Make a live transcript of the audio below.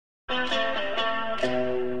What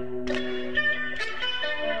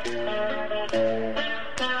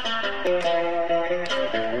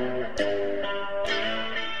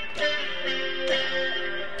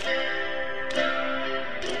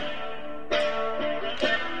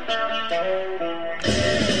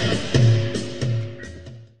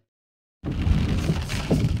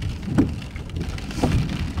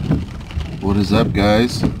is up,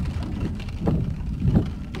 guys?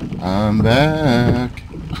 I'm back.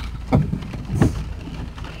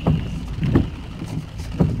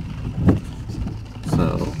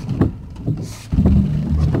 So,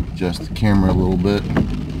 adjust the camera a little bit.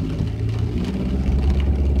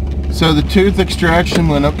 So the tooth extraction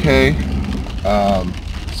went okay.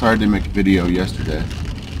 Sorry I didn't make a video yesterday,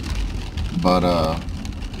 but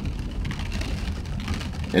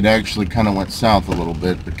it actually kind of went south a little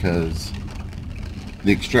bit because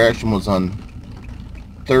the extraction was on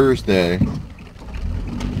Thursday,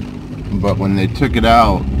 but when they took it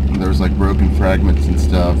out, there was like broken fragments and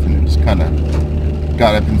stuff, and it just kind of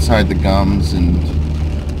got up inside the gums and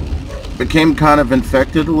became kind of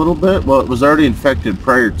infected a little bit. Well, it was already infected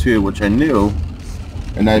prior to, which I knew,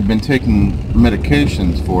 and I'd been taking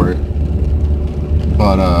medications for it,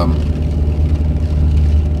 but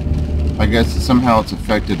I guess somehow it's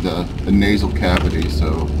affected the nasal cavity.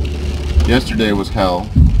 So yesterday was hell.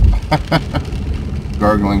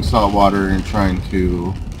 Gargling salt water and trying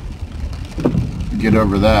to get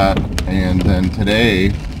over that, and then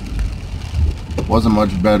today wasn't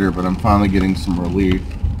much better, but I'm finally getting some relief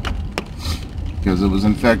because it was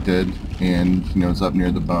infected, and you know, it's up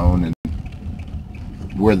near the bone, and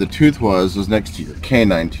where the tooth was next to your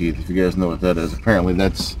canine teeth, if you guys know what that is. Apparently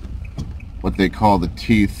that's what they call the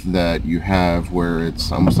teeth that you have where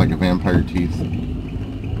it's almost like a vampire teeth.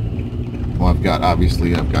 Well, I've got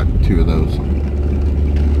two of those.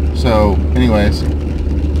 So anyways,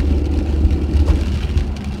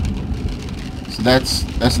 so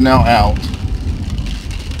that's now out.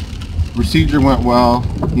 Procedure went well,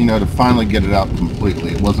 you know, to finally get it out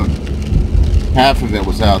completely. It wasn't, half of it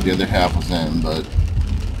was out, the other half was in, but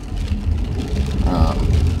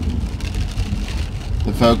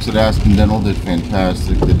the folks at Aspen Dental did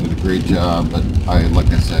fantastic. They did a great job, but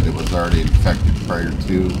like I said, it was already infected prior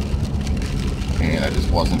to, and I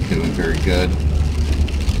just wasn't doing very good.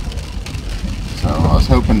 So I was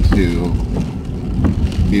hoping to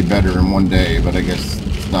be better in one day, but I guess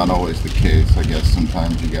it's not always the case. I guess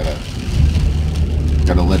sometimes you gotta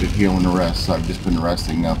let it heal and rest. So I've just been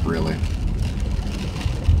resting up, really.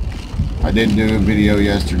 I didn't do a video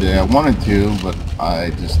yesterday. I wanted to, but I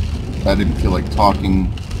didn't feel like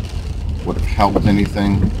talking would have helped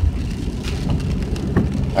anything.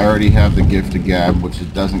 I already have the gift of gab, which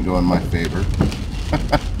it doesn't go in my favor.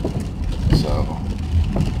 So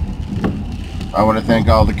I want to thank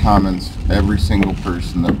all the comments, every single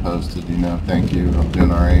person that posted, you know, thank you, I'm doing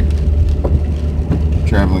alright.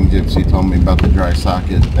 Traveling Gypsy told me about the dry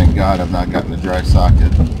socket. Thank God I've not gotten the dry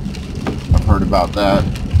socket. I've heard about that.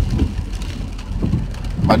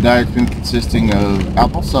 My diet's been consisting of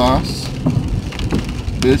applesauce,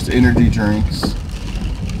 Boost energy drinks,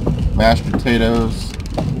 mashed potatoes,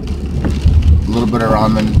 a little bit of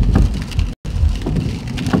ramen,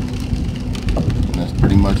 and that's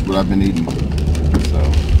pretty much what I've been eating. So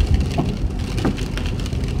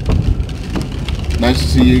nice to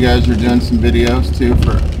see you guys are doing some videos too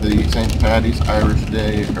for the St. Patty's Irish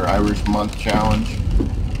Day or Irish Month Challenge.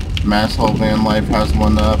 Masshole Van Life has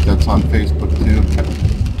one up. That's on Facebook too.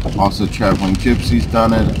 Also, Traveling Gypsy's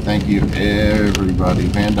done it. Thank you, everybody.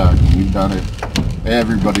 Van Docking, you've done it.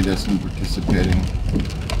 Everybody that's been participating.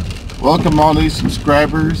 Welcome all these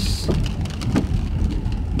subscribers.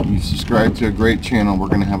 You subscribe to a great channel. We're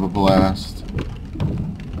going to have a blast.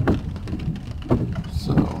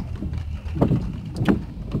 So,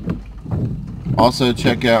 also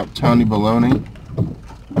check out Tony Baloney.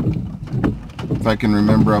 If I can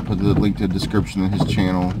remember, I'll put the link to the description of his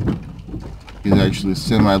channel. He's actually a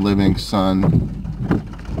semi-living son,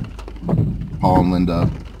 Paul and Linda.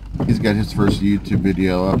 He's got his first YouTube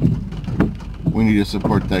video up. We need to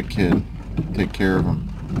support that kid. Take care of him.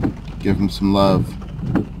 Give him some love.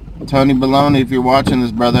 Tony Baloney, if you're watching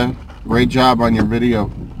this, brother, great job on your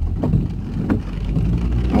video.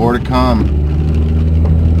 More to come.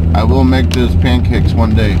 I will make those pancakes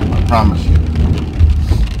one day, I promise you.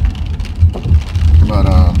 But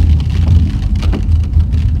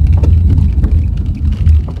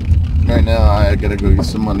right now I gotta go get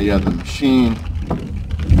some money out of the machine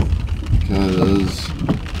because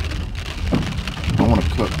I want to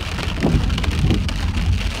cook.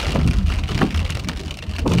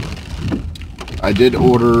 I did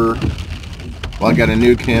order Well, I got a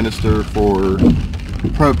new canister for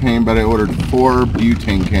propane, but I ordered 4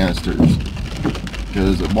 butane canisters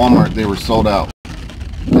because at Walmart they were sold out,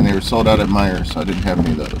 and they were sold out at Meijer, so I didn't have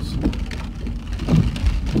any of those.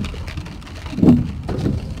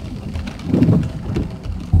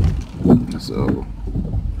 So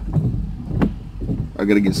I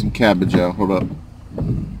gotta get some cabbage out. Hold up.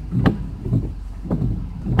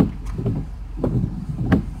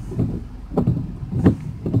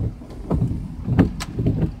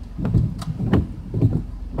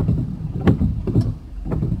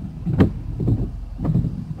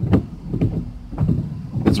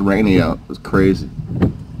 It's rainy out. It's crazy.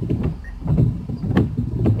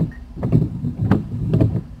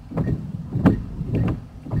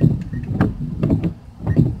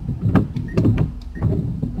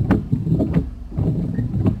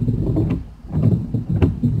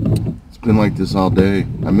 It's been like this all day.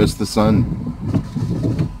 I miss the sun.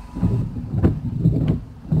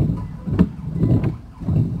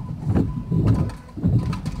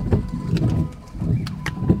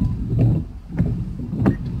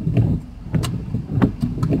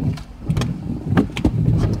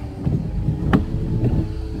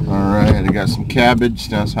 Alright, I got some cabbage.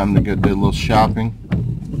 Now it's time to go do a little shopping.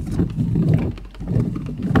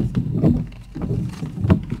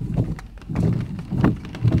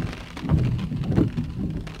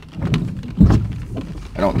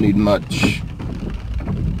 I don't need much.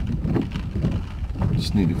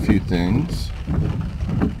 Just need a few things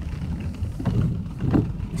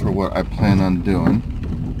for what I plan on doing.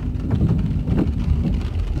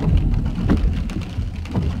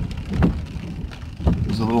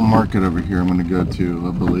 There's a little market over here I'm going to go to,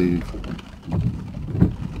 I believe.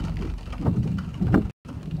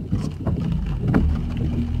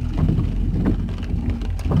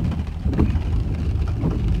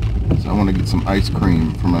 So I want to get some ice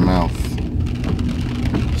cream for my mouth.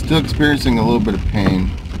 Still experiencing a little bit of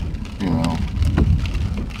pain, you know.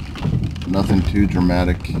 Nothing too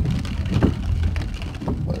dramatic,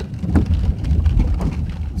 but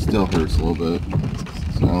it still hurts a little bit.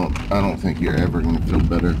 So I don't think you're ever going to feel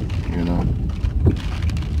better, you know.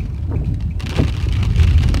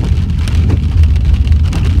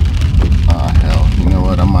 Ah, hell, you know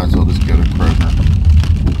what? I might as well just go to Kroger.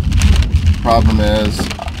 Problem is,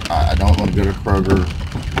 I don't want to go to Kroger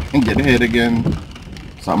and get hit again,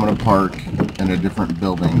 so I'm going to park in a different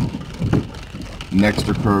building next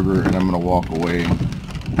to Kroger, and I'm going to walk away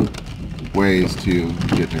ways to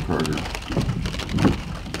get to Kroger.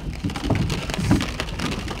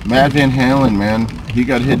 Matt Van Halen, man, he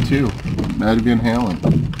got hit too. Matt Van Halen.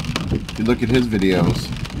 If you look at his videos,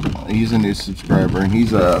 he's a new subscriber, and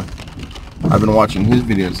he's I've been watching his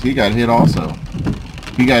videos. He got hit also.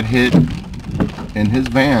 He got hit in his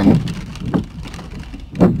van,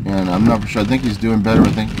 and I'm not for sure. I think he's doing better.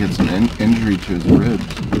 I think he had some injury to his ribs.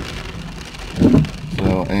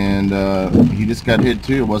 So, and he just got hit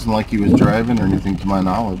too. It wasn't like he was driving or anything, to my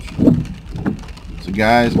knowledge. So,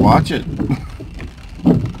 guys, watch it.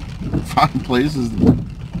 Find places.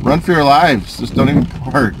 Run for your lives. Just don't even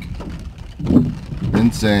park.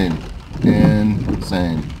 Insane.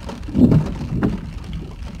 Insane.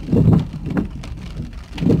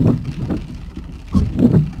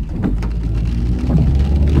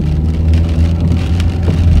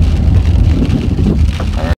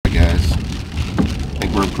 Alright, guys. I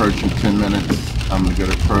think we're approaching 10 minutes. I'm going to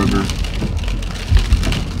go to Kroger.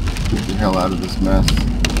 Get the hell out of this mess.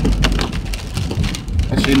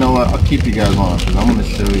 Actually, you know what? I'll keep you guys on because I'm going to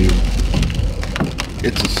show you.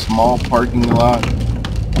 It's a small parking lot.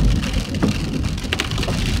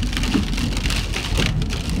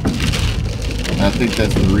 And I think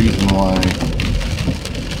that's the reason why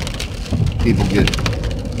people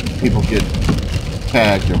get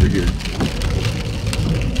tagged over here.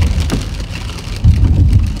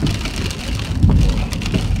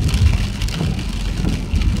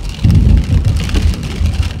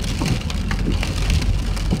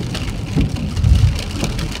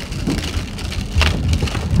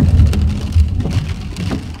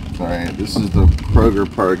 Alright, this is the Kroger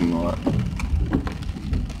parking lot.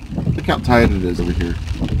 Look how tight it is over here.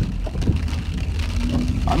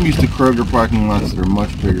 I'm used to Kroger parking lots that are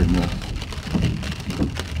much bigger than this.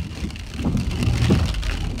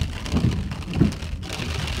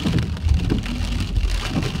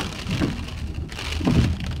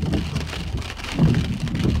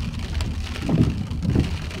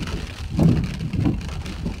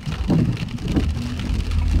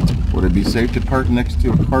 Would it be safe to park next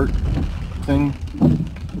to a cart thing?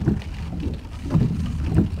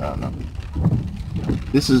 I don't know.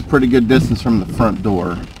 This is a pretty good distance from the front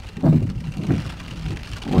door.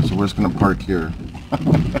 So we're just gonna park here.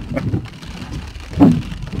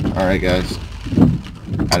 Alright guys,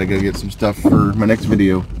 gotta go get some stuff for my next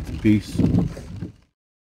video. Peace.